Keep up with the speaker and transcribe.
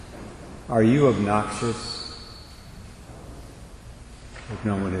Are you obnoxious? I hope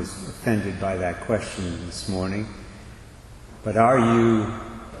no one is offended by that question this morning. But are you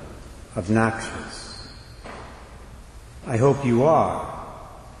obnoxious? I hope you are,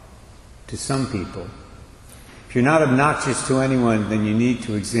 to some people. If you're not obnoxious to anyone, then you need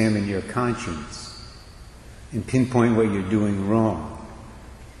to examine your conscience and pinpoint what you're doing wrong,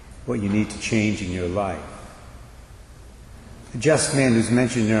 what you need to change in your life. The just man who's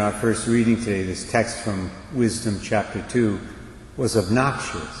mentioned in our first reading today, this text from Wisdom chapter 2, was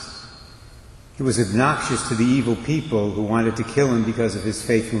obnoxious. He was obnoxious to the evil people who wanted to kill him because of his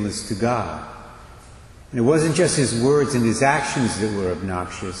faithfulness to God. And it wasn't just his words and his actions that were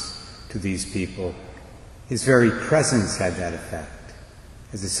obnoxious to these people. His very presence had that effect.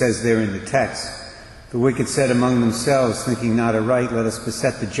 As it says there in the text, the wicked said among themselves, thinking not aright, let us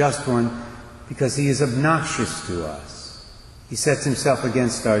beset the just one, because he is obnoxious to us. He sets himself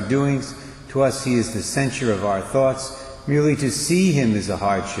against our doings. To us he is the censure of our thoughts. Merely to see him is a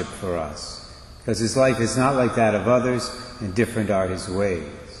hardship for us, because his life is not like that of others, and different are his ways.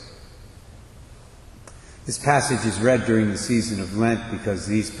 This passage is read during the season of Lent because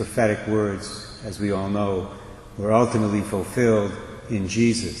these prophetic words, as we all know, were ultimately fulfilled in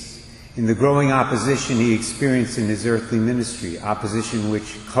Jesus. In the growing opposition he experienced in his earthly ministry, opposition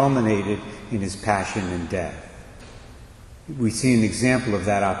which culminated in his passion and death. We see an example of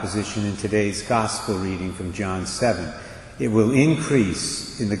that opposition in today's gospel reading from John 7. It will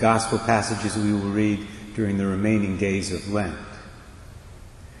increase in the gospel passages we will read during the remaining days of Lent.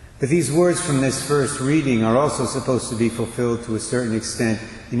 But these words from this first reading are also supposed to be fulfilled to a certain extent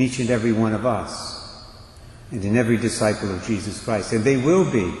in each and every one of us and in every disciple of Jesus Christ. And they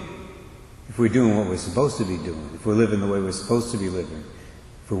will be if we're doing what we're supposed to be doing, if we're living the way we're supposed to be living,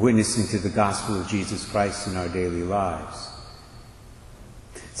 if we're witnessing to the gospel of Jesus Christ in our daily lives.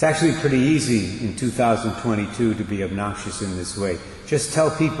 It's actually pretty easy in 2022 to be obnoxious in this way. Just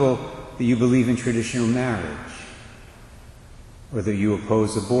tell people that you believe in traditional marriage, or that you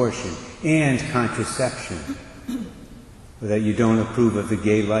oppose abortion and contraception, or that you don't approve of the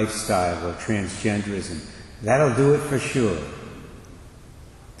gay lifestyle or transgenderism. That'll do it for sure.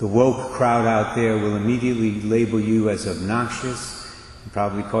 The woke crowd out there will immediately label you as obnoxious and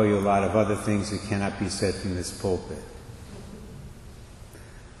probably call you a lot of other things that cannot be said from this pulpit.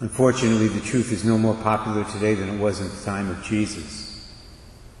 Unfortunately, the truth is no more popular today than it was at the time of Jesus.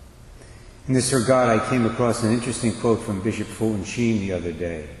 In this regard, I came across an interesting quote from Bishop Fulton Sheen the other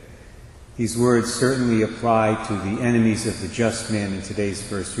day. These words certainly apply to the enemies of the just man in today's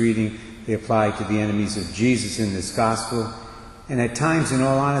first reading. They apply to the enemies of Jesus in this gospel. And at times, in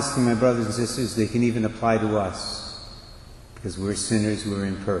all honesty, my brothers and sisters, they can even apply to us, because we're sinners, we're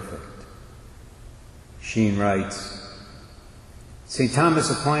imperfect. Sheen writes, St. Thomas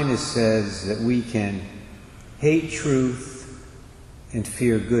Aquinas says that we can hate truth and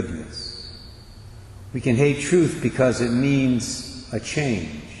fear goodness. We can hate truth because it means a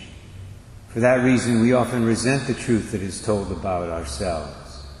change. For that reason, we often resent the truth that is told about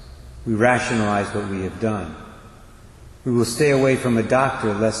ourselves. We rationalize what we have done. We will stay away from a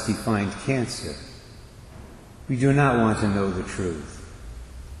doctor lest he find cancer. We do not want to know the truth.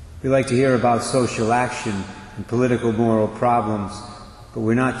 We like to hear about social action and political moral problems, but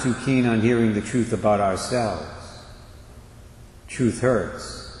we're not too keen on hearing the truth about ourselves. Truth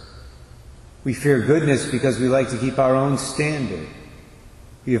hurts. We fear goodness because we like to keep our own standard.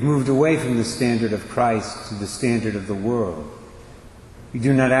 We have moved away from the standard of Christ to the standard of the world. We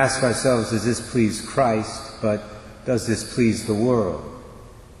do not ask ourselves, does this please Christ, but does this please the world?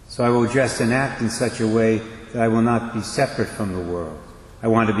 So I will dress and act in such a way that I will not be separate from the world. I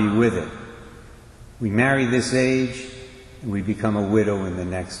want to be with it. We marry this age, and we become a widow in the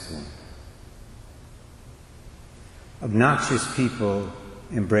next one. Obnoxious people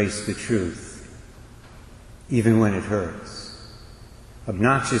embrace the truth, even when it hurts.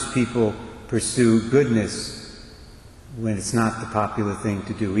 Obnoxious people pursue goodness when it's not the popular thing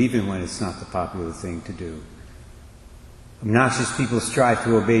to do, even when it's not the popular thing to do. Obnoxious people strive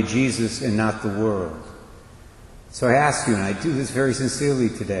to obey Jesus and not the world. So I ask you, and I do this very sincerely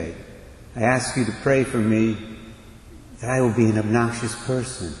today, I ask you to pray for me that I will be an obnoxious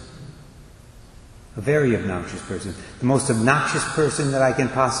person. A very obnoxious person. The most obnoxious person that I can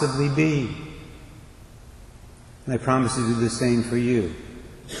possibly be. And I promise to do the same for you.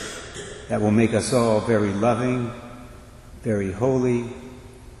 That will make us all very loving, very holy,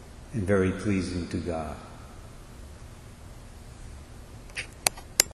 and very pleasing to God.